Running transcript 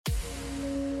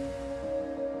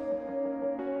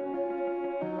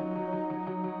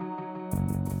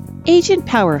Agent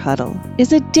Power Huddle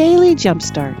is a daily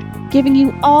jumpstart, giving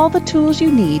you all the tools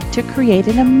you need to create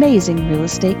an amazing real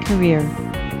estate career.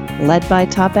 Led by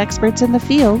top experts in the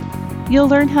field, you'll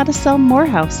learn how to sell more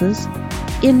houses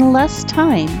in less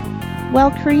time while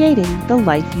creating the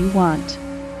life you want.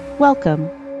 Welcome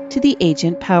to the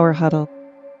Agent Power Huddle.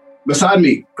 Beside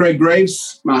me, Craig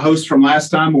Graves, my host from last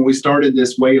time when we started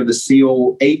this Way of the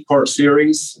Seal 8-part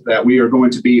series that we are going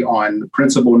to be on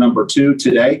principle number 2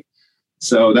 today.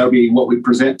 So that'll be what we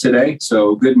present today.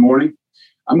 So good morning.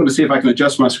 I'm going to see if I can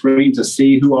adjust my screen to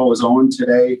see who all is on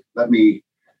today. Let's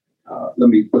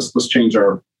change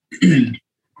our, let's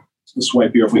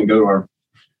swipe here if we can go to our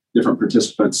different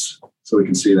participants so we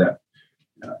can see that.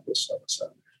 Let's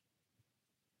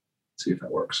see if that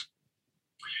works.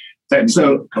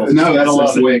 So, no,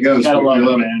 that's the way it goes. Gotta love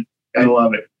it, man. Gotta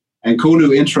love it. And cool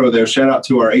new intro there. Shout out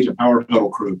to our Agent Power Huddle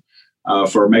crew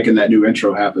for making that new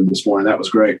intro happen this morning. That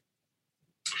was great.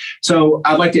 So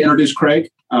I'd like to introduce Craig.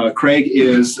 Craig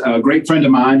is a great friend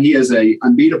of mine. He is a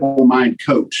unbeatable mind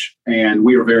coach, and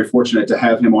we are very fortunate to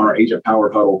have him on our Agent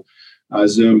Power Huddle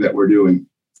Zoom that we're doing.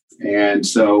 And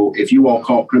so if you all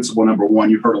call principle number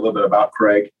 1, you've heard a little bit about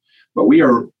Craig, but we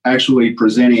are actually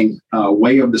presenting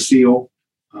Way of the Seal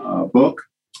book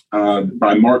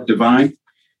by Mark Divine.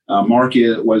 Mark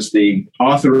was the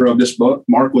author of this book.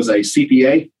 Mark was a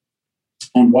CPA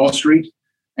on Wall Street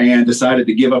and decided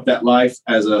to give up that life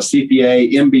as a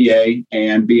CPA, MBA,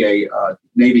 and be a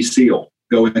Navy SEAL,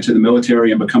 go into the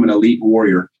military and become an elite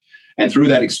warrior. And through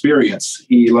that experience,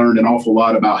 he learned an awful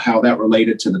lot about how that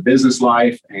related to the business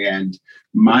life and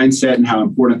mindset and how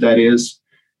important that is.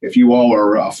 If you all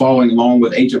are following along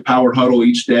with Agent Power Huddle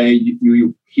each day,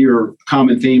 you hear a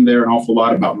common theme there, an awful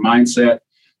lot about mindset,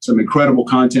 some incredible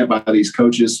content by these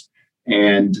coaches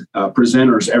and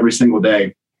presenters every single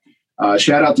day.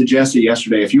 Shout out to Jesse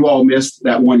yesterday. If you all missed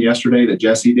that one yesterday that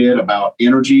Jesse did about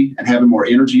energy and having more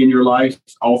energy in your life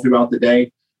all throughout the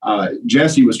day,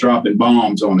 Jesse was dropping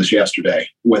bombs on us yesterday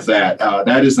with that.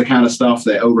 That is the kind of stuff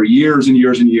that over years and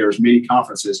years and years, many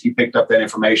conferences, he picked up that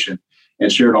information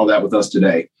and shared all that with us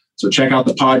today. So check out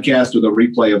the podcast or the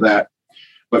replay of that.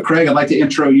 But Craig, I'd like to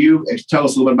intro you and tell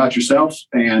us a little bit about yourself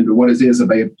and what it is of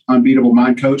an unbeatable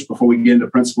mind coach before we get into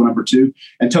principle number 2.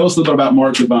 And tell us a little bit about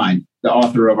Mark Divine, the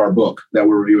author of our book that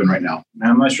we're reviewing right now.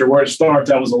 I'm not sure where to start.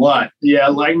 That was a lot. Yeah,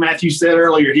 like Matthew said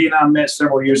earlier, he and I met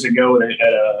several years ago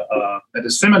at a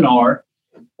seminar,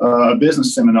 a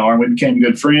business seminar, and we became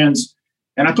good friends.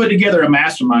 And I put together a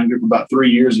mastermind group about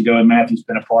 3 years ago, and Matthew's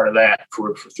been a part of that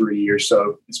for 3 years.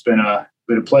 So it's been a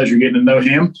pleasure getting to know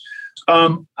him.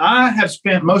 I have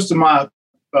spent most of my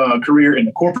career in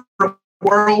the corporate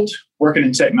world, working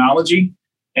in technology,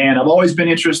 and I've always been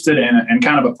interested in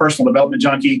kind of a personal development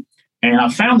junkie. And I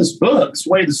found this book, this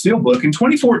Way of the Seal book, in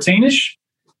 2014-ish,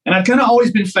 and I've kind of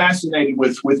always been fascinated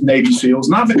with Navy SEALs,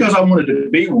 not because I wanted to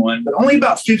be one, but only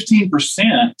about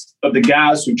 15% of the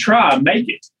guys who try make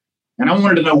it. And I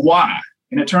wanted to know why.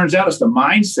 And it turns out it's the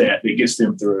mindset that gets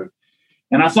them through.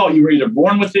 And I thought you were either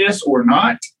born with this or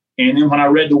not. And then when I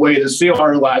read The Way of the SEAL, I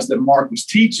realized that Mark was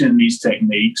teaching these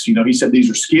techniques. You know, he said these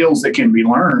are skills that can be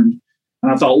learned.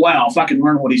 And I thought, wow, if I can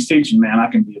learn what he's teaching, man, I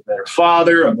can be a better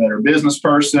father, a better business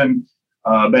person,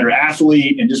 a better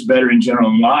athlete, and just better in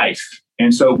general in life.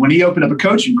 And so when he opened up a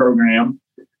coaching program,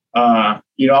 I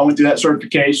went through that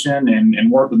certification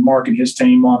and worked with Mark and his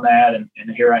team on that. And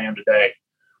here I am today.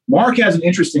 Mark has an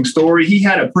interesting story. He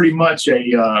had pretty much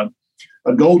a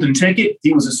golden ticket.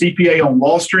 He was a CPA on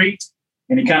Wall Street.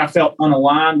 And he kind of felt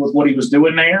unaligned with what he was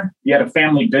doing there. He had a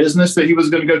family business that he was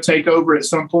going to go take over at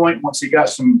some point once he got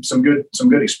some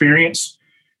good experience.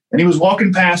 And he was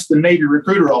walking past the Navy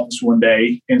recruiter office one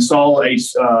day and saw a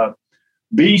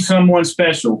 "Be Someone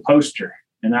Special" poster.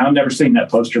 And I've never seen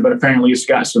that poster, but apparently it's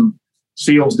got some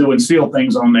SEALs doing SEAL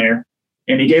things on there.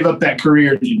 And he gave up that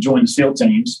career to join the SEAL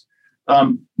teams.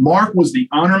 Mark was the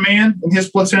honor man in his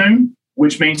platoon,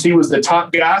 which means he was the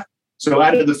top guy. So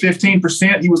out of the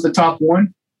 15%, he was the top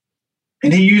one.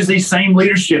 And he used these same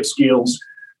leadership skills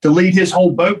to lead his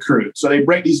whole boat crew. So they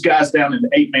break these guys down into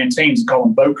 8-man teams and call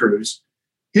them boat crews.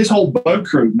 His whole boat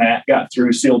crew, Matt, got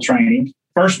through SEAL training.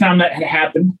 First time that had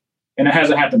happened, and it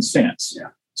hasn't happened since. Yeah.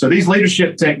 So these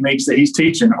leadership techniques that he's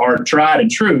teaching are tried and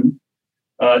true,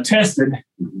 tested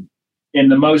in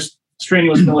the most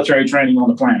strenuous military training on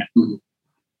the planet. Mm-hmm.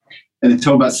 And then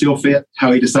tell about SEAL Fit,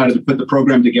 how he decided to put the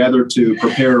program together to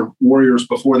prepare warriors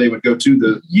before they would go to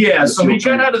the so he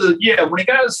got out of when he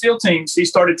got out of the SEAL teams, he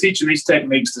started teaching these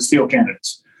techniques to SEAL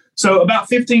candidates. So about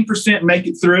 15% make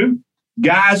it through.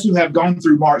 Guys who have gone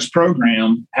through Mark's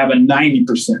program have a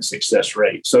 90% success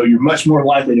rate. So you're much more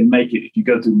likely to make it if you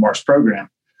go through Mark's program.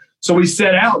 So we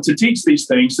set out to teach these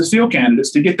things to SEAL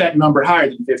candidates to get that number higher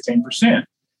than 15%.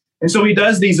 And so he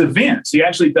does these events. He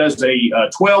actually does a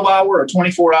 12-hour, a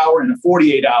 24-hour, and a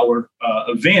 48-hour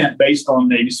event based on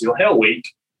Navy SEAL Hell Week.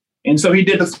 And so he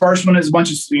did the first one as a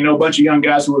bunch of young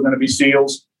guys who were going to be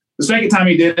SEALs. The second time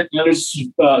he did it, there's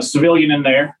a civilian in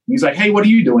there. He's like, "Hey, what are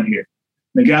you doing here?"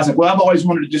 And the guy's like, "Well, I've always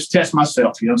wanted to just test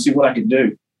myself, see what I could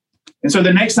do." And so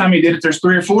the next time he did it, there's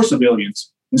 3 or 4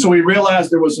 civilians. And so we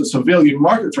realized there was a civilian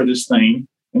market for this thing.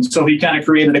 And so he kind of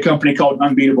created a company called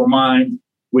Unbeatable Mind,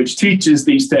 which teaches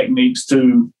these techniques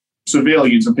to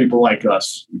civilians and people like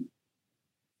us.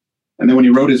 And then when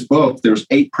he wrote his book, there's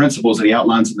 8 principles that he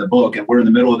outlines in the book, and we're in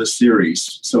the middle of the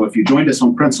series. So if you joined us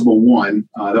on Principle 1,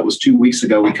 that was 2 weeks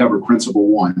ago, we covered Principle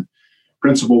 1.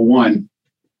 Principle 1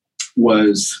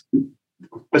 was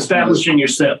establishing your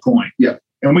set point. Yeah.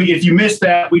 And if you missed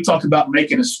that, we talked about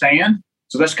making a stand.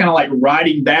 So that's kind of like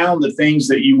writing down the things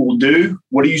that you will do.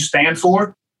 What do you stand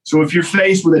for? So if you're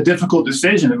faced with a difficult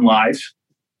decision in life,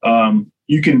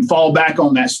 you can fall back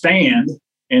on that stand,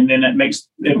 and then it makes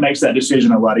that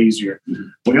decision a lot easier.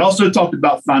 Mm-hmm. We also talked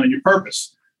about finding your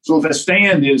purpose. So if a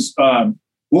stand is,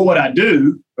 what would I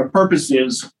do? A purpose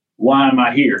is, why am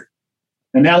I here?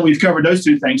 And now that we've covered those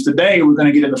 2 things, today we're going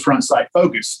to get into front sight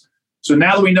focus. So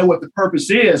now that we know what the purpose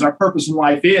is, our purpose in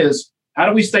life is, how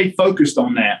do we stay focused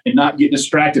on that and not get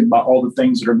distracted by all the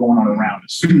things that are going on around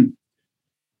us?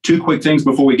 2 quick things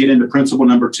before we get into principle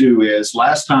number 2 is,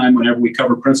 last time, whenever we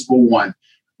covered principle 1,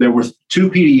 there were 2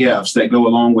 PDFs that go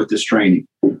along with this training.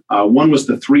 One was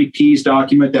the 3 Ps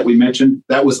document that we mentioned.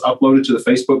 That was uploaded to the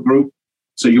Facebook group.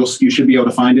 So you should be able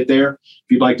to find it there if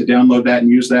you'd like to download that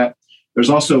and use that. There's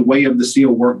also Way of the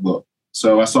SEAL workbook.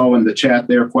 So I saw in the chat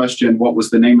there question, what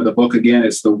was the name of the book again?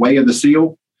 It's The Way of the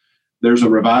SEAL. There's a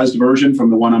revised version from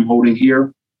the one I'm holding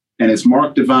here, and it's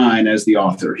Mark Devine as the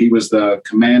author. He was the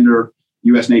commander,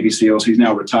 U.S. Navy SEALs. He's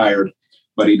now retired,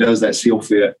 but he does that SEAL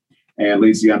fit and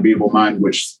leads the Unbeatable Mind,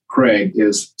 which Craig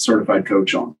is certified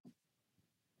coach on.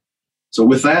 So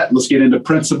with that, let's get into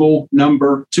principle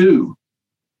number 2.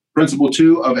 Principle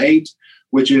 2 of 8,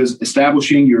 which is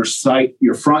establishing your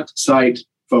front sight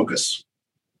focus.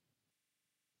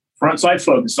 Front sight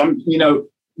focus.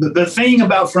 The thing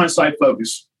about front sight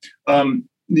focus,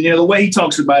 the way he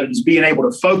talks about it is being able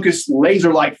to focus,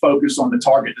 laser-like focus on the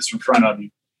target that's in front of you.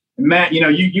 And Matt,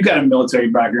 you got a military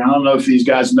background. I don't know if these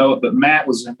guys know it, but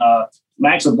Matt's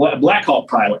a Black Hawk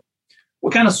pilot.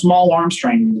 What kind of small arms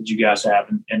training did you guys have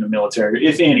in the military,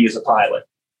 if any, as a pilot?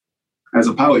 As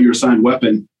a pilot, your assigned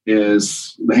weapon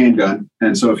is the handgun.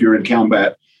 And so if you're in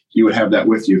combat, you would have that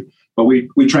with you. But we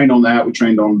trained on that. We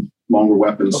trained on longer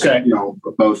weapons, okay.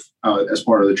 Both as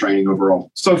part of the training overall.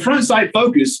 So front sight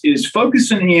focus is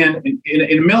focusing in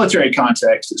a military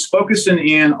context. It's focusing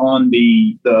in on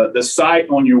the sight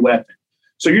on your weapon.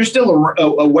 So you're still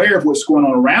aware of what's going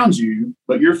on around you,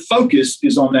 but your focus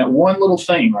is on that one little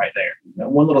thing right there,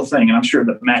 that one little thing. And I'm sure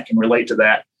that Matt can relate to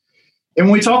that. And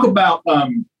when we talk about,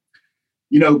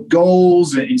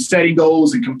 goals and setting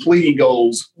goals and completing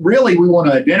goals, really we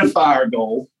want to identify our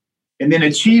goal and then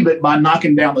achieve it by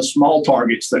knocking down the small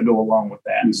targets that go along with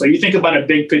that. So you think about a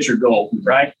big picture goal,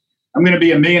 right? I'm going to be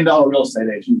 $1 million real estate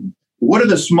agent. What are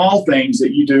the small things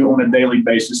that you do on a daily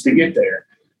basis to get there?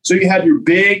 So you have your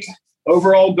big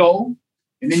overall goal,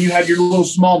 and then you have your little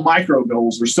small micro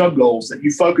goals or sub goals that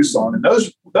you focus on. And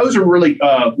those are really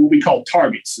what we call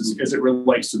targets as it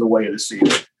relates to the Way of the SEAL.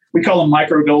 We call them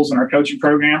micro goals in our coaching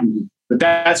program, but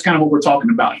that's kind of what we're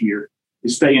talking about here,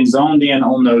 is staying zoned in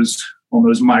on those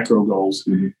micro goals.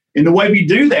 Mm-hmm. And the way we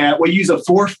do that, we use a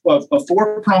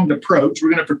four-pronged approach. We're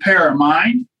going to prepare our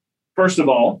mind. First of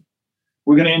all,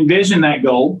 we're going to envision that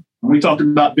goal. And we talked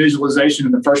about visualization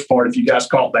in the first part, if you guys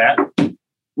caught that.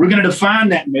 We're going to define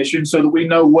that mission so that we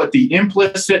know what the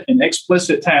implicit and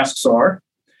explicit tasks are.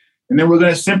 And then we're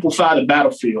going to simplify the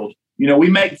battlefield. We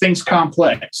make things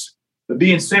complex, but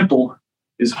being simple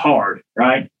is hard,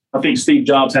 right? I think Steve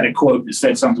Jobs had a quote that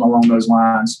said something along those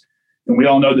lines. And we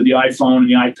all know that the iPhone and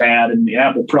the iPad and the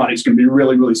Apple products can be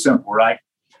really, really simple, right?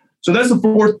 So that's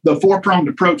the four-pronged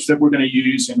approach that we're going to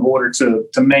use in order to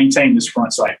maintain this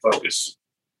front sight focus.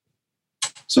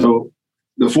 So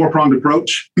the four-pronged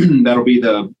approach, that'll be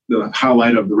the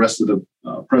highlight of the rest of the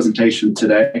presentation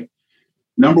today.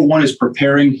 Number 1 is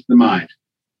preparing the mind.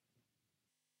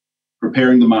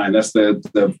 Preparing the mind. That's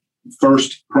the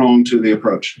first prong to the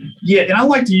approach. Yeah, and I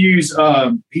like to use,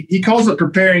 he calls it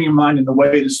preparing your mind in the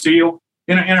Way of the SEAL.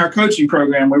 In our coaching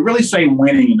program, we really say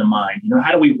winning in the mind.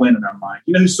 How do we win in our mind?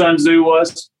 You know who Sun Tzu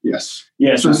was? Yes.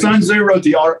 Yeah, so Sun Tzu wrote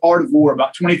The Art of War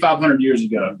about 2,500 years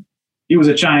ago. He was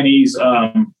a Chinese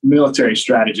military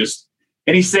strategist.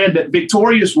 And he said that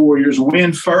victorious warriors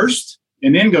win first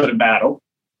and then go to battle,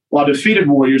 while defeated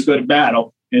warriors go to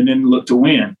battle and then look to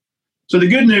win. So the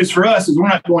good news for us is we're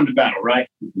not going to battle, right?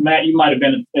 Matt, you might have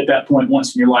been at that point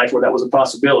once in your life where that was a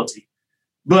possibility.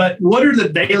 But what are the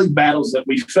daily battles that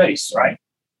we face, right?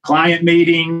 Client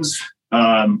meetings,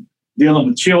 dealing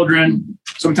with children,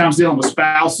 sometimes dealing with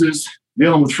spouses,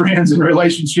 dealing with friends and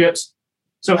relationships.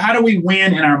 So how do we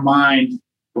win in our mind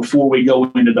before we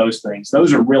go into those things?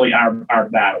 Those are really our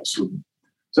battles.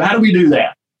 So how do we do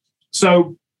that?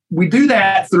 So we do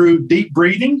that through deep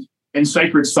breathing and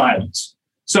sacred silence.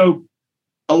 So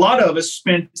a lot of us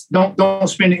don't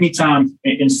spend any time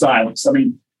in silence. I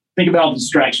mean, think about all the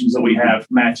distractions that we have,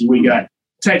 Matthew. We got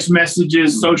text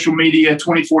messages, social media,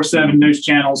 24/7 news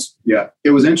channels. Yeah.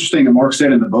 It was interesting that Mark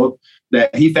said in the book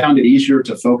that he found it easier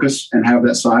to focus and have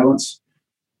that silence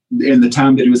in the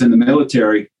time that he was in the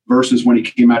military versus when he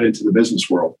came out into the business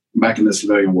world, back in the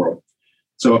civilian world.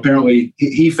 So apparently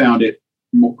he found it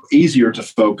easier to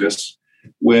focus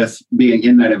with being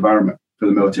in that environment for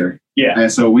the military. Yeah.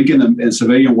 And so we get in the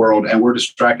civilian world and we're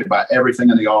distracted by everything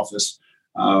in the office,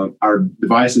 our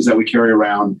devices that we carry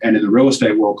around, and in the real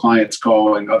estate world, clients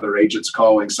calling, other agents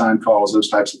calling, sign calls, those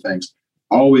types of things,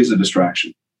 always a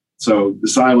distraction. So the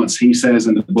silence, he says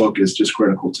in the book, is just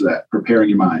critical to that, preparing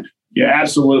your mind. Yeah,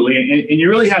 absolutely. And you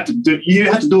really have to do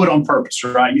it on purpose,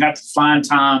 right? You have to find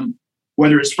time,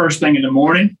 whether it's first thing in the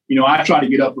morning. You know, I try to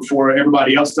get up before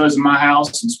everybody else does in my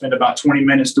house and spend about 20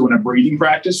 minutes doing a breathing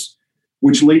practice,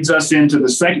 which leads us into the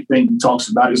second thing he talks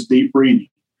about is deep breathing.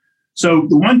 So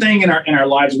the one thing in our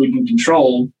lives we can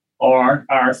control are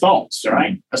our thoughts,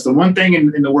 right? That's the one thing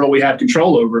in the world we have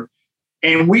control over.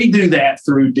 And we do that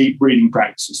through deep breathing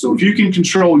practices. So if you can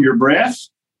control your breath,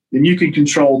 then you can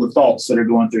control the thoughts that are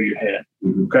going through your head.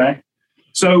 Okay.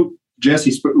 So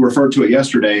Jesse referred to it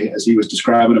yesterday as he was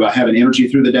describing about having energy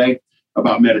through the day,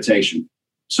 about meditation.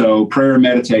 So prayer and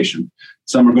meditation.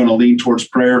 Some are going to lean towards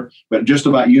prayer, but just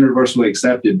about universally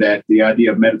accepted that the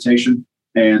idea of meditation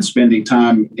and spending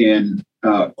time in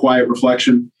quiet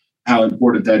reflection, how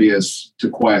important that is to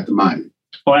quiet the mind.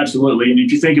 Oh, absolutely. And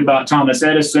if you think about Thomas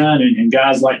Edison and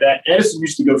guys like that, Edison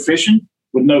used to go fishing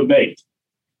with no bait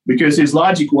because his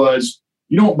logic was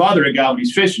you don't bother a guy when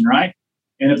he's fishing, right?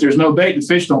 And if there's no bait, the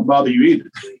fish don't bother you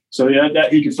either. So yeah,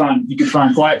 that you could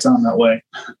find quiet time that way.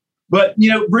 But you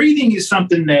know, breathing is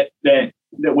something that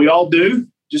we all do.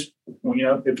 Just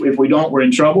if we don't, we're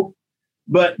in trouble.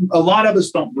 But a lot of us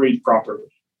don't breathe properly.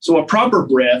 So a proper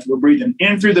breath, we're breathing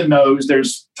in through the nose.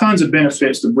 There's tons of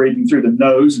benefits to breathing through the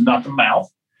nose and not the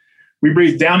mouth. We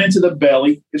breathe down into the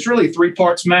belly. It's really three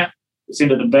parts, Matt. It's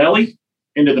into the belly,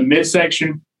 into the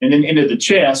midsection, and then into the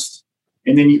chest.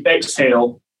 And then you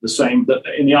exhale in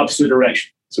the opposite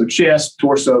direction. So chest,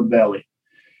 torso, belly.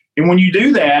 And when you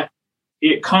do that,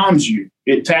 it calms you.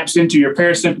 It taps into your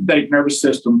parasympathetic nervous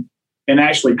system and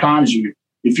actually calms you.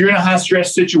 If you're in a high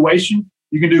stress situation,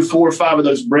 you can do 4 or 5 of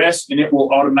those breaths and it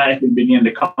will automatically begin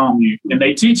to calm you. And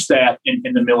they teach that in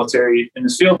the military, in the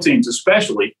SEAL teams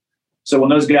especially. So when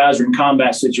those guys are in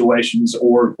combat situations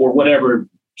or whatever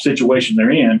situation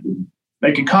they're in,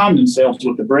 they can calm themselves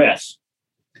with the breath.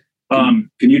 Can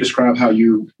you describe how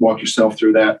you walk yourself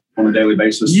through that on a daily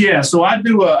basis? Yeah. So I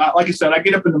do, like I said, I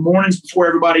get up in the mornings before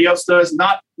everybody else does.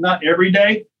 Not every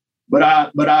day, but I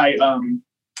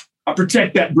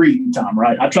protect that breathing time,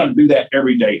 right? I try to do that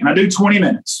every day. And I do 20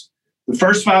 minutes. The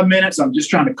first 5 minutes, I'm just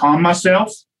trying to calm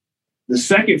myself. The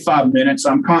second 5 minutes,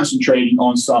 I'm concentrating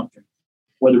on something,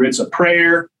 whether it's a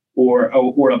prayer or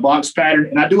a box pattern.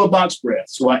 And I do a box breath.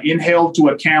 So I inhale to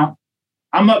a count.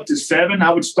 I'm up to 7.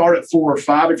 I would start at 4 or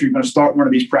 5 if you're going to start one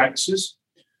of these practices.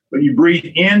 But you breathe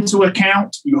into a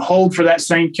count, you hold for that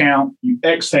same count, you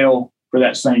exhale for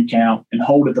that same count, and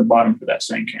hold at the bottom for that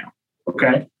same count.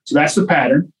 Okay? So that's the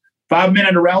pattern.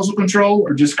 5-minute arousal control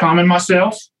or just calming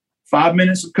myself. 5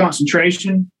 minutes of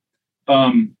concentration.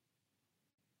 5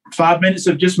 minutes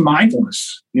of just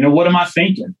mindfulness. You know, what am I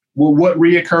thinking? Well, what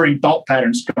reoccurring thought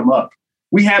patterns come up?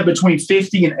 We have between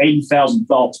 50 and 80,000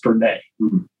 thoughts per day.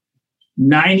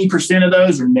 90% of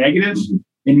those are negative,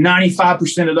 and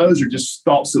 95% of those are just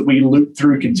thoughts that we loop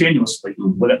through continuously,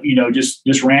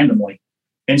 just randomly.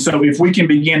 And so if we can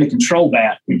begin to control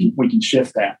that, we can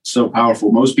shift that. So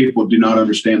powerful. Most people do not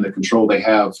understand the control they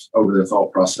have over their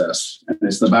thought process. And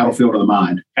it's the battlefield of the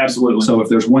mind. Absolutely. So if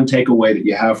there's one takeaway that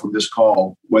you have from this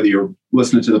call, whether you're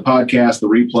listening to the podcast, the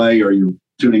replay, or you're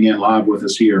tuning in live with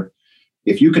us here,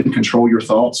 if you can control your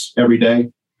thoughts every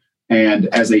day, and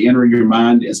as they enter your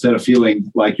mind, instead of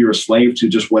feeling like you're a slave to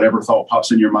just whatever thought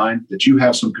pops in your mind, that you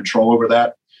have some control over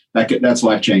that's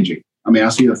life-changing. I mean, I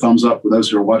see the thumbs up for those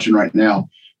who are watching right now,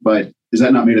 but Has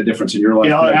that not made a difference in your life?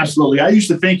 Yeah, absolutely. I used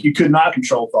to think you could not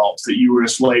control thoughts, that you were a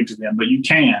slave to them, but you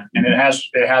can. And it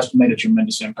has made a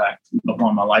tremendous impact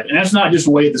upon my life. And that's not just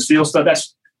Way of the Seal stuff.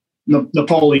 That's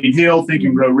Napoleon Hill, Think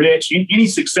and Grow Rich. Any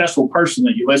successful person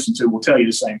that you listen to will tell you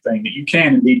the same thing, that you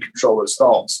can indeed control those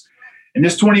thoughts. And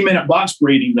this 20-minute box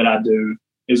breathing that I do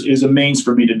is a means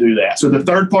for me to do that. So the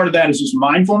third part of that is just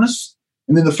mindfulness.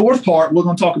 And then the fourth part, we're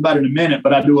going to talk about in a minute,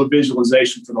 but I do a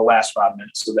visualization for the last 5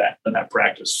 minutes of that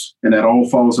practice. And that all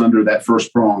falls under that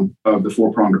first prong of the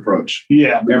 4-pronged approach.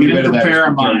 Yeah, every bit of that prepare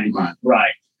our mind.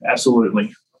 Right,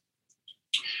 absolutely.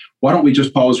 Why don't we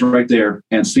just pause right there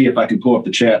and see if I can pull up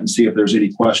the chat and see if there's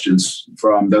any questions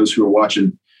from those who are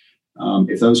watching.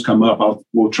 If those come up,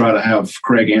 we'll try to have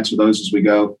Craig answer those as we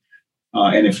go.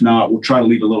 And if not, we'll try to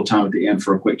leave a little time at the end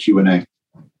for a quick Q&A.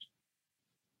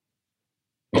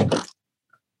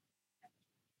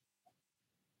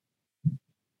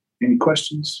 Any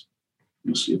questions?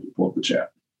 We'll see if we pull up the chat.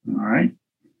 All right.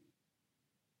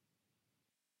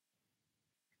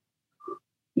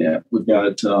 Yeah, we've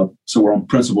got, so we're on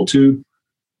principle 2.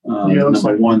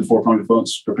 Number 1, the 4-pronged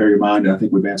approach, prepare your mind. And I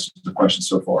think we've answered the question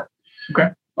so far. Okay.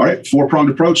 All right, 4-pronged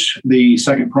approach. The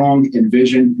second prong,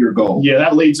 envision your goal. Yeah,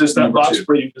 that leads us, that box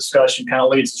breathing discussion kind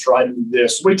of leads us right into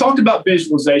this. We talked about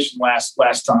visualization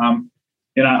last time.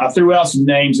 And I threw out some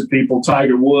names of people: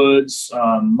 Tiger Woods,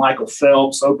 Michael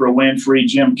Phelps, Oprah Winfrey,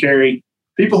 Jim Carrey,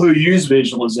 people who use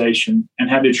visualization and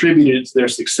have attributed it to their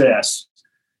success.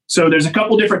 So there's a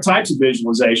couple different types of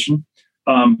visualization.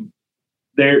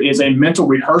 There is a mental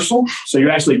rehearsal. So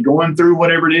you're actually going through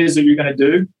whatever it is that you're going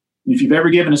to do. If you've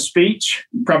ever given a speech,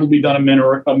 you've probably done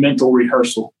a mental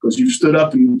rehearsal, because you've stood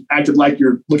up and acted like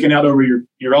you're looking out over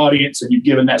your audience and you've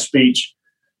given that speech.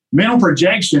 Mental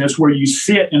projection is where you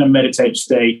sit in a meditative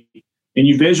state and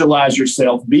you visualize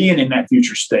yourself being in that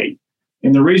future state.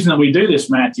 And the reason that we do this,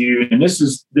 Matthew, and this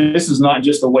is not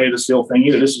just the Way of the Seal thing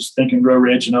either. This is Think and Grow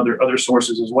Rich and other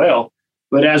sources as well.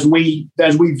 But as we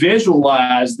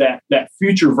visualize that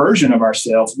future version of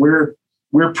ourselves, we're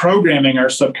programming our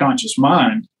subconscious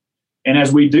mind. And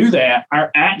as we do that, our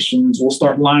actions will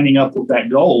start lining up with that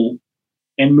goal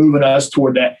and moving us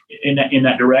toward that in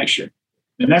that direction.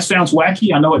 And that sounds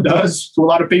wacky. I know it does to a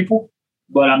lot of people,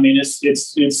 but I mean, it's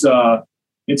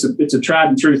a tried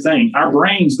and true thing. Our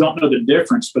brains don't know the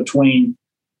difference between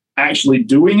actually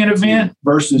doing an event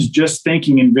versus just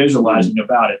thinking and visualizing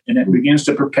about it. And it begins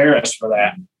to prepare us for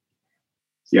that.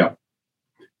 Yeah.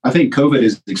 I think COVID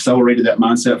has accelerated that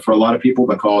mindset for a lot of people,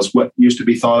 because what used to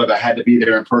be thought of, I had to be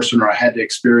there in person, or I had to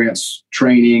experience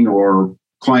training or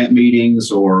client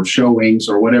meetings or showings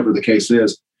or whatever the case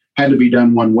is, had to be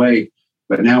done one way.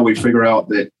 But now we figure out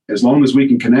that as long as we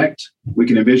can connect, we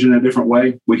can envision a different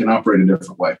way, we can operate a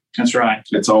different way. That's right.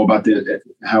 It's all about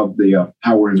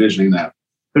how we're envisioning that.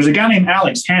 There's a guy named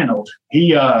Alex Honnold.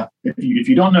 He, if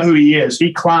you don't know who he is,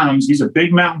 he's a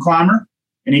big mountain climber,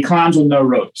 and he climbs with no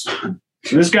ropes.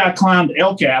 So this guy climbed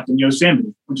El Cap in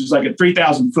Yosemite, which is like a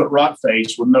 3,000-foot rock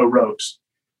face with no ropes.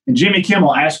 And Jimmy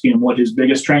Kimmel asked him what his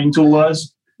biggest training tool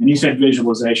was, and he said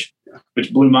visualization,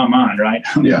 which blew my mind, right?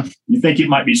 Yeah. You think it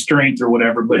might be strength or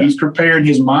whatever, but he's preparing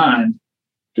his mind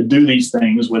to do these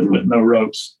things with no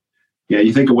ropes. Yeah,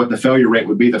 you think of what the failure rate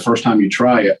would be the first time you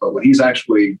try it, but when he's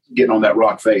actually getting on that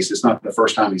rock face, it's not the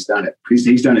first time he's done it.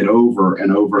 He's done it over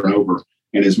and over and over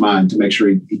in his mind to make sure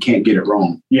he can't get it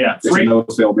wrong. Yeah, it's a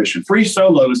no-fail mission. Free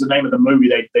Solo is the name of the movie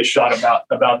they shot about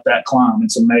that climb.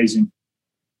 It's amazing.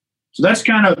 So that's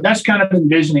kind of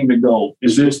envisioning the goal.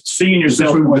 Is just seeing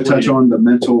yourself. We want to touch on the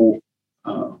mental.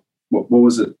 What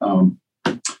was it?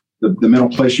 The mental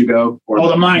place you go. Or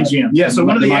the mind gym. Yeah. So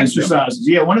one of the exercises.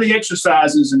 Yeah, one of the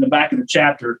exercises in the back of the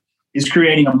chapter is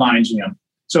creating a mind gym.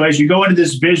 So as you go into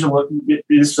this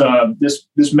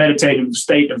this meditative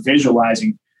state of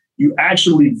visualizing, you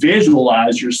actually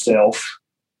visualize yourself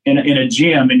in a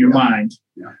gym in your mind.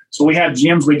 Yeah. So we have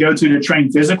gyms we go to train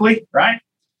physically, right?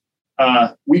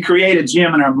 We create a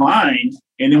gym in our mind,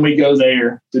 and then we go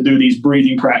there to do these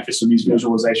breathing practices and these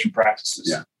visualization practices.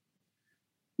 Yeah.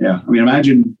 Yeah. I mean,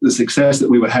 imagine the success that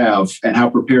we would have and how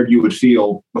prepared you would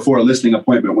feel before a listening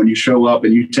appointment when you show up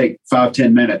and you take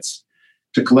 5-10 minutes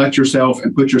to collect yourself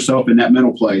and put yourself in that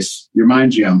mental place, your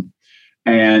mind gym,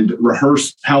 and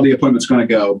rehearse how the appointment's going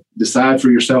to go, decide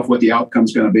for yourself what the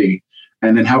outcome's going to be,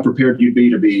 and then how prepared you'd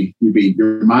be.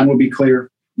 Your mind would be clear.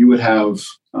 You would have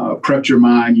prepped your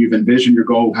mind. You've envisioned your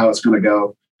goal, how it's going to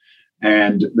go,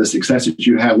 and the successes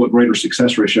you have, what greater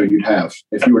success ratio you'd have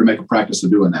if you were to make a practice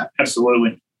of doing that.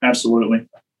 Absolutely. Absolutely.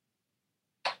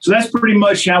 So that's pretty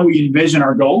much how we envision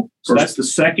our goal. So that's the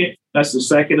second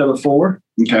of the 4.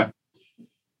 Okay.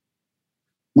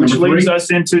 Which leads us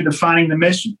into defining the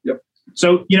mission. Yep.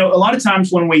 So, a lot of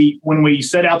times when we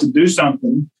set out to do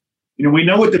something, we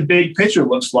know what the big picture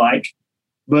looks like,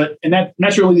 and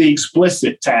that's really the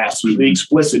explicit tasks, the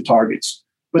explicit targets.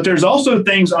 But there's also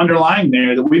things underlying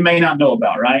there that we may not know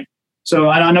about, right? So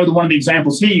I know that one of the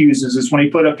examples he uses is when he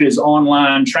put up his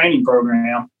online training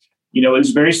program. It's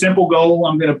a very simple goal.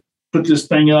 I'm going to put this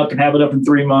thing up and have it up in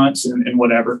 3 months and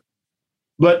whatever.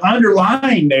 But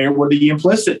underlying there were the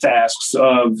implicit tasks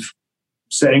of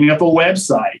setting up a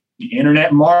website,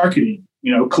 internet marketing,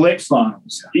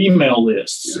 ClickFunnels, email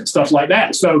lists, stuff like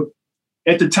that. So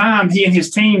at the time, he and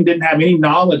his team didn't have any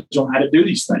knowledge on how to do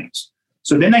these things.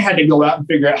 So then they had to go out and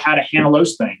figure out how to handle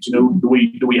those things. Do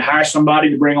we hire somebody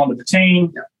to bring onto the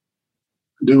team?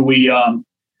 Do we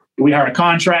hire a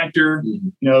contractor?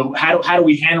 How do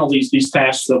we handle these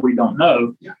tasks that we don't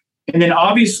know? Yeah. And then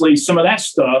obviously some of that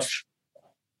stuff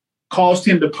caused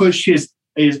him to push his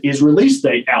release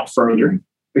date out further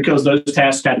because those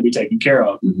tasks had to be taken care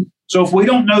of. Mm-hmm. So if we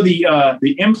don't know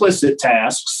the implicit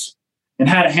tasks and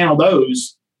how to handle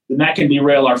those, then that can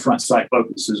derail our front sight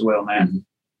focus as well, man. Mm-hmm.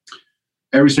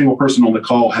 Every single person on the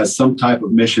call has some type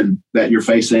of mission that you're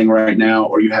facing right now,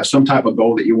 or you have some type of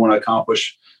goal that you want to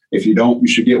accomplish. If you don't, you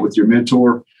should get with your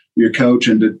mentor, your coach,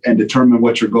 and determine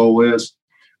what your goal is.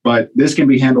 But this can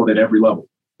be handled at every level.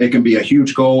 It can be a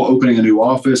huge goal, opening a new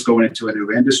office, going into a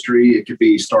new industry. It could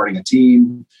be starting a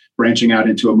team, branching out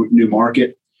into a new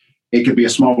market. It could be a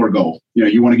smaller goal.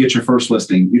 You want to get your first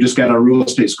listing. You just got out of real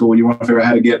estate school and you want to figure out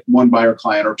how to get one buyer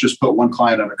client or just put one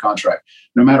client under contract.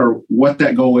 No matter what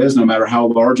that goal is, no matter how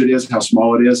large it is, how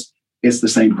small it is, it's the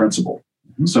same principle.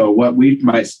 Mm-hmm. So what we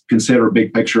might consider a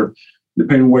big picture,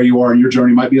 depending on where you are in your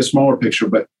journey, might be a smaller picture,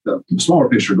 but the smaller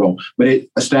picture goal. But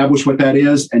establish what that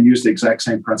is and use the exact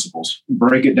same principles.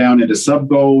 Break it down into sub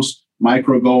goals,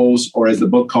 micro goals, or as the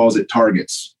book calls it,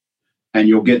 targets. And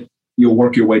you'll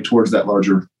work your way towards that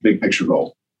larger big picture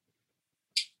goal.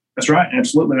 That's right.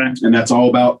 Absolutely, man. And that's all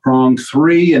about prong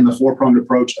 3 and the 4-pronged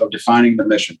approach of defining the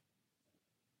mission.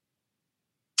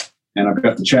 And I've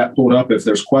got the chat pulled up. If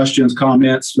there's questions,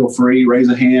 comments, feel free, raise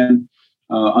a hand,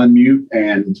 unmute,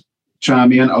 and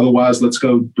chime in. Otherwise, let's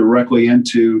go directly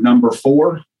into number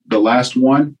 4, the last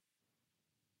one.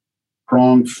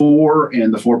 Prong 4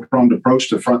 and the 4-pronged approach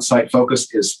to front sight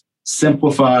focus is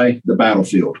simplify the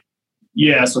battlefield.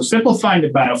 Yeah, so simplifying the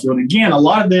battlefield. Again, a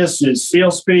lot of this is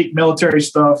SEAL speak, military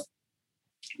stuff.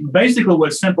 Basically,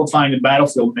 what simplifying the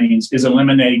battlefield means is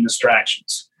eliminating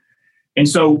distractions. And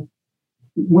so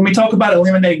when we talk about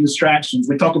eliminating distractions,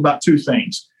 we talk about 2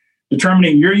 things.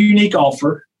 Determining your unique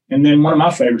offer, and then one of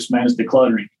my favorites, man, is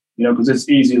decluttering. Because it's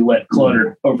easy to let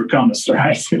clutter overcome us,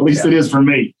 right? At least it is for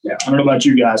me. Yeah. I don't know about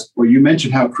you guys. Well, you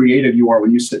mentioned how creative you are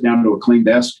when you sit down to a clean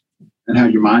desk. And how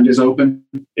your mind is open.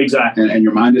 Exactly. And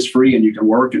your mind is free and you can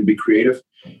work and be creative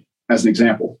as an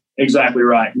example. Exactly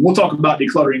right. We'll talk about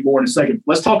decluttering more in a second.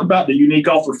 Let's talk about the unique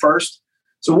offer first.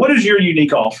 So what is your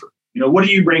unique offer? What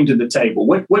do you bring to the table?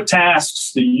 What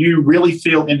tasks do you really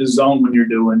feel in the zone when you're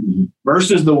doing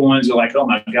versus the ones that are like, oh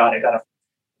my God, I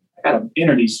gotta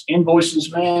enter these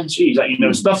invoices, man. Geez,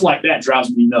 stuff like that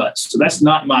drives me nuts. So that's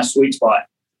not my sweet spot.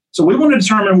 So we want to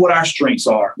determine what our strengths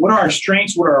are. What are our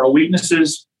strengths? What are our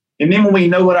weaknesses? And then when we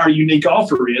know what our unique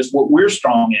offer is, what we're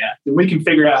strong at, then we can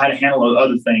figure out how to handle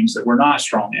other things that we're not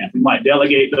strong at. We might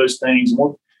delegate those things. And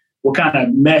we'll kind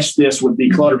of mesh this with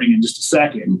decluttering in just a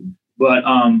second. But,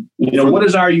 what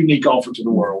is our unique offer to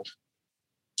the world?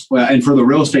 Well, and for the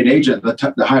real estate agent,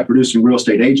 the high producing real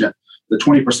estate agent, the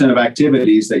 20% of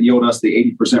activities that yield us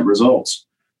the 80% results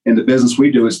in the business we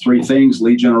do is 3 things: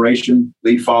 lead generation,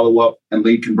 lead follow-up, and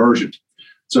lead conversion.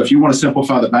 So if you want to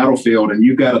simplify the battlefield and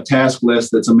you've got a task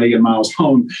list that's 1,000,000 miles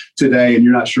long today and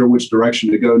you're not sure which direction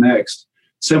to go next,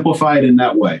 simplify it in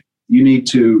that way. You need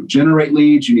to generate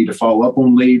leads, you need to follow up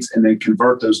on leads, and then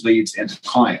convert those leads into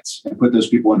clients and put those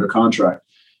people under contract.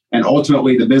 And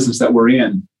ultimately, the business that we're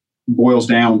in boils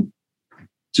down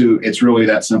to it's really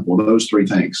that simple, those 3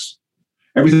 things.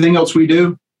 Everything else we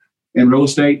do in real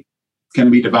estate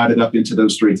can be divided up into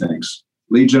those 3 things: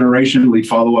 lead generation, lead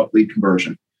follow-up, lead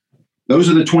conversion. Those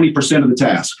are the 20% of the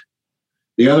task.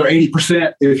 The other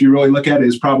 80%, if you really look at it,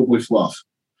 is probably fluff.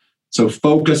 So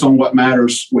focus on what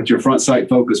matters with your front sight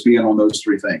focus being on those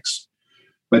 3 things.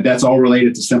 But that's all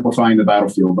related to simplifying the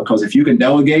battlefield, because if you can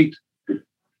delegate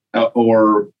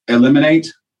or eliminate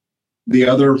the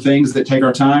other things that take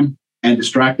our time and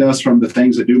distract us from the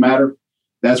things that do matter,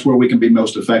 that's where we can be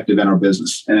most effective in our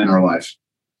business and in our life.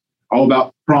 All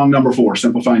about prong number 4,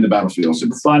 simplifying the battlefield.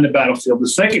 Simplifying the battlefield. The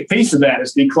second piece of that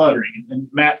is decluttering. And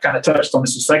Matt kind of touched on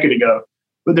this a second ago.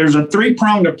 But there's a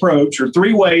 3-pronged approach, or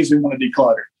 3 ways we want to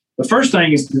declutter. The first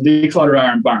thing is to declutter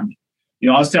our environment.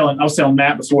 I was telling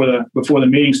Matt before the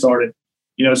meeting started,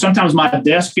 sometimes my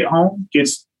desk at home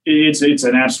it's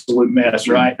an absolute mess,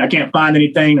 right? I can't find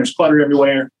anything. There's clutter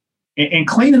everywhere. And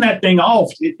cleaning that thing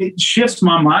off, it shifts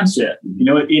my mindset,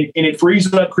 and it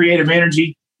frees up creative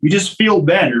energy. You just feel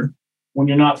better when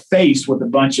you're not faced with a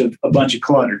bunch of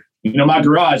clutter. My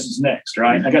garage is next,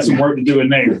 right? I got some work to do in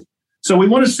there. So we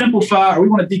want to simplify, or we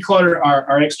want to declutter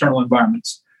our external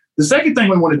environments. The second thing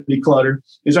we want to declutter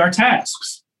is our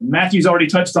tasks. Matthew's already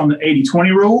touched on the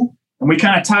 80-20 rule, and we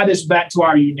kind of tie this back to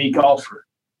our unique offer.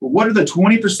 But what are the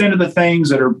 20% of the things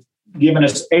that are giving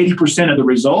us 80% of the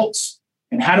results?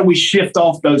 And how do we shift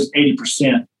off those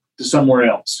 80% to somewhere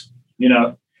else?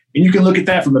 And you can look at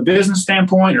that from a business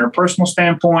standpoint or a personal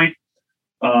standpoint.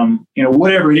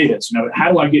 Whatever it is.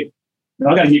 How do I get?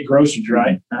 I got to get groceries,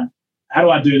 right? How do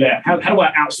I do that? How do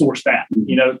I outsource that?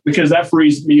 Because that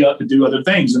frees me up to do other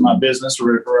things in my business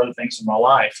or other things in my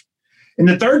life. And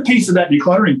the third piece of that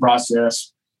decluttering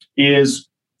process is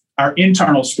our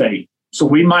internal state. So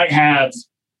we might have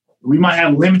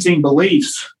limiting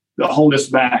beliefs that hold us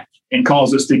back and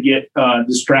cause us to get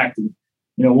distracted.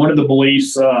 One of the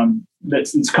beliefs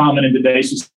that's common in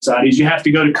today's society is you have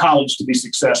to go to college to be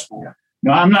successful.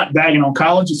 I'm not bagging on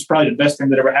college. It's probably the best thing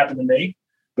that ever happened to me.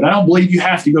 But I don't believe you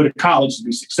have to go to college to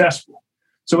be successful.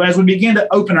 So as we begin to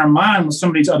open our mind with some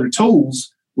of these other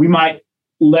tools, we might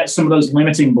let some of those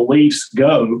limiting beliefs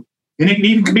go. And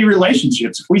it could be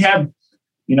relationships. If we have,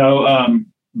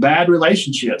 bad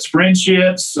relationships,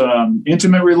 friendships,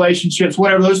 intimate relationships,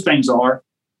 whatever those things are,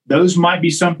 those might be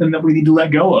something that we need to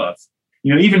let go of.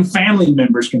 Even family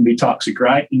members can be toxic,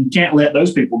 right? And you can't let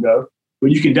those people go,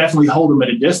 but you can definitely hold them at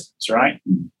a distance, right?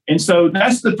 And so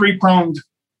that's the three-pronged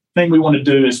thing we want to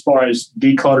do as far as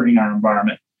decluttering our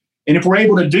environment. And if we're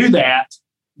able to do that,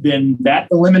 then that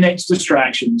eliminates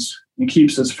distractions and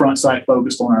keeps us front sight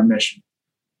focused on our mission.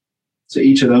 So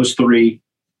each of those three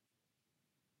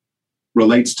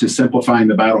relates to simplifying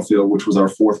the battlefield, which was our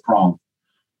fourth prong,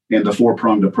 and the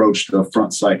four-pronged approach to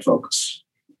front sight focus.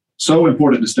 So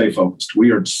important to stay focused.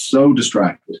 We are so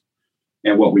distracted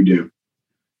in what we do.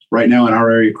 Right now in our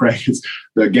area, Craig, it's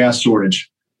the gas shortage.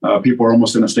 People are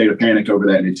almost in a state of panic over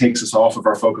that, and it takes us off of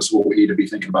our focus of what we need to be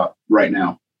thinking about right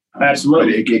now.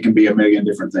 Absolutely. But it can be a million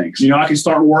different things. I can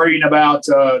start worrying about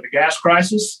the gas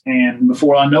crisis, and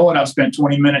before I know it, I've spent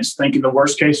 20 minutes thinking the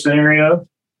worst case scenario.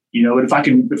 If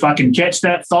I can catch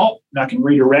that thought and I can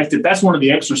redirect it, that's one of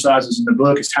the exercises in the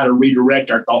book is how to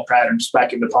redirect our thought patterns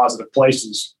back into positive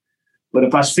places. But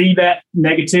if I see that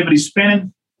negativity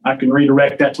spinning, I can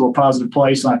redirect that to a positive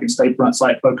place, and I can stay front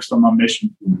sight focused on my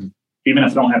mission, even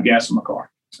if I don't have gas in my car.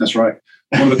 That's right.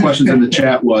 One of the questions in the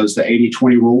chat was the 80-20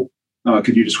 rule.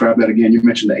 Could you describe that again? You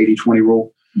mentioned the 80-20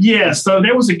 rule. Yeah. So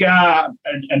there was a guy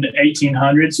in the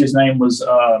 1800s. His name was,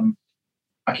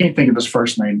 I can't think of his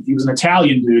first name. He was an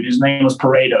Italian dude. His name was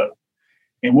Pareto.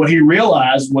 And what he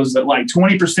realized was that like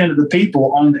 20% of the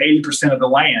people owned 80% of the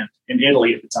land in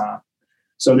Italy at the time.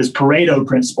 So this Pareto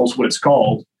principle is what it's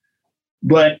called.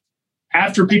 But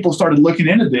after people started looking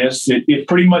into this, it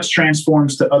pretty much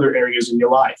transforms to other areas in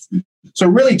your life. So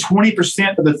really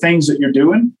 20% of the things that you're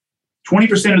doing,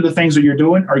 20% of the things that you're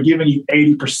doing are giving you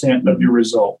 80% of your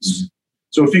results.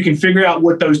 So if you can figure out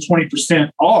what those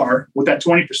 20% are, what that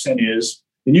 20% is,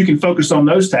 then you can focus on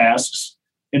those tasks,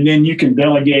 and then you can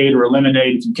delegate or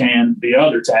eliminate, if you can, the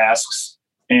other tasks.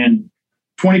 And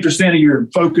 20% of your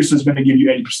focus is going to give you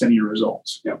 80% of your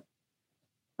results. Yeah.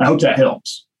 I hope that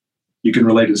helps. You can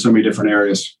relate it to so many different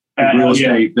areas. Real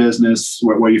estate, business,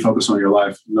 where you focus on your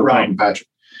life. No problem, Patrick.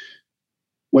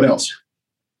 What else?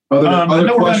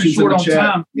 Other questions in the chat?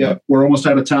 Time. Yeah, we're almost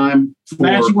out of time.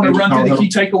 Matt, you want to run through the key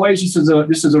takeaways?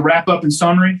 This is a wrap up and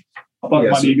summary. I thought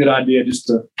it might be a good idea just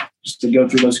to go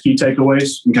through those key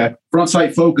takeaways. Okay. Front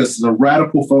sight focus is a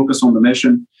radical focus on the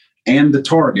mission and the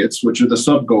targets, which are the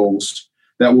sub goals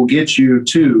that will get you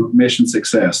to mission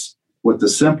success with the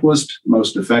simplest,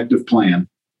 most effective plan.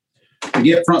 To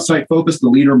get front sight focus, the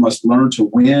leader must learn to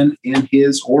win in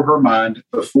his or her mind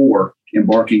before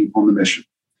embarking on the mission.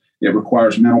 It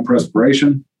requires mental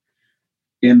preparation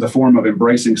in the form of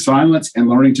embracing silence and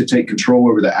learning to take control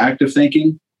over the active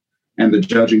thinking and the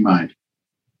judging mind.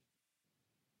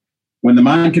 When the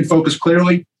mind can focus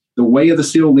clearly, the Way of the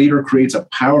SEAL leader creates a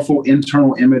powerful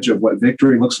internal image of what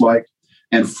victory looks like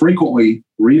and frequently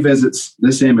revisits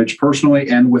this image personally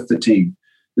and with the team.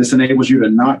 This enables you to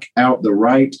knock out the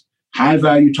right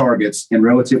high-value targets in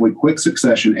relatively quick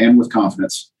succession and with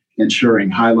confidence,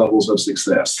 ensuring high levels of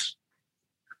success.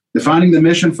 Defining the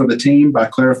mission for the team by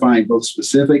clarifying both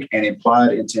specific and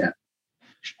implied intent.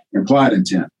 Implied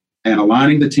intent. And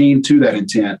aligning the team to that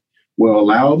intent will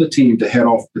allow the team to head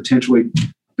off potentially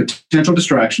potential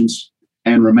distractions,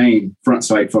 and remain front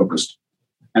sight focused.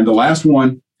 And the last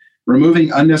one,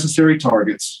 removing unnecessary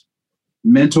targets,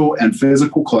 mental and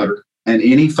physical clutter, and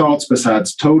any thoughts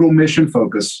besides total mission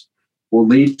focus will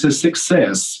lead to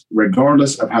success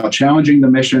regardless of how challenging the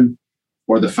mission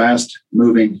or the fast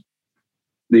moving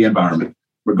the environment.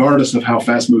 Regardless of how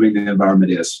fast moving the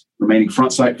environment is, remaining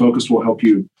front sight focused will help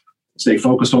you stay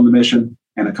focused on the mission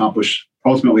and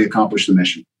ultimately accomplish the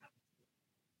mission.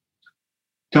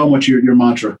 Tell them what your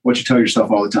mantra, what you tell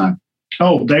yourself all the time.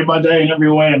 Oh, day by day, in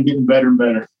every way, I'm getting better and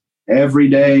better. Every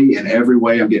day, in every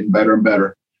way, I'm getting better and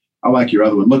better. I like your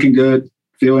other one. Looking good,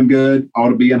 feeling good, ought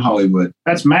to be in Hollywood.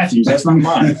 That's Matthew's. That's not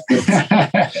mine.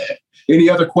 Any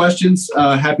other questions?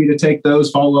 Happy to take those.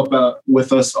 Follow up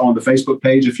with us on the Facebook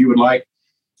page if you would like.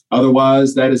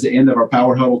 Otherwise, that is the end of our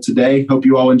Power Huddle today. Hope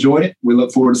you all enjoyed it. We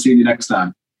look forward to seeing you next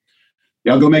time.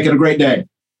 Y'all go make it a great day.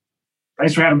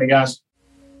 Thanks for having me, guys.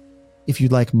 If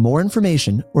you'd like more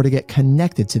information or to get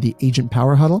connected to the Agent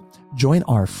Power Huddle, join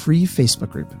our free Facebook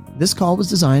group. This call was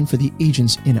designed for the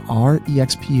agents in our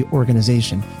EXP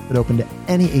organization, but open to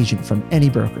any agent from any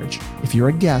brokerage. If you're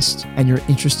a guest and you're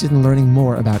interested in learning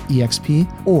more about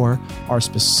EXP or our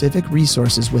specific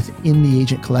resources within the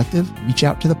Agent Collective, reach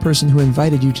out to the person who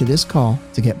invited you to this call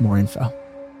to get more info.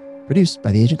 Produced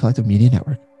by the Agent Collective Media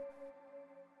Network.